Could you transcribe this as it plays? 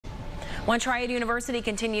One Triad University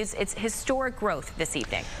continues its historic growth this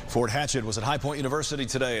evening. Fort Hatchett was at High Point University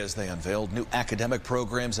today as they unveiled new academic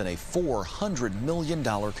programs and a $400 million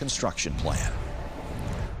construction plan.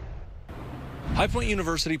 High Point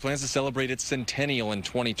University plans to celebrate its centennial in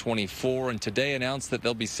 2024 and today announced that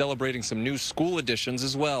they'll be celebrating some new school additions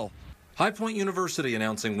as well. High Point University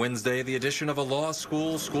announcing Wednesday the addition of a law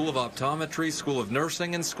school, school of optometry, school of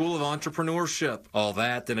nursing, and school of entrepreneurship. All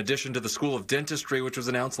that in addition to the school of dentistry, which was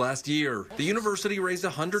announced last year. The university raised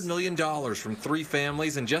 $100 million from 3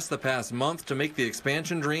 families in just the past month to make the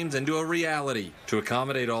expansion dreams into a reality. To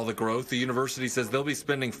accommodate all the growth, the university says they'll be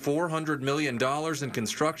spending $400 million in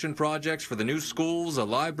construction projects for the new schools, a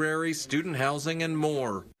library, student housing, and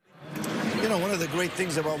more. You know, one of the great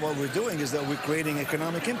things about what we're doing is that we're creating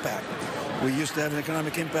economic impact. We used to have an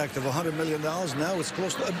economic impact of $100 million. Now it's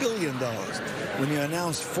close to $1 billion. When you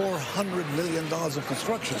announce $400 million of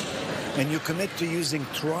construction and you commit to using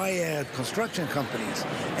Triad construction companies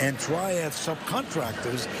and Triad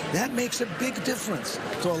subcontractors, that makes a big difference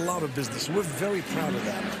to a lot of business. We're very proud of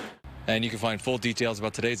that. And you can find full details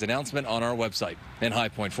about today's announcement on our website. In High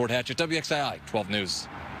Point, Fort Hatchett, WXII 12 News.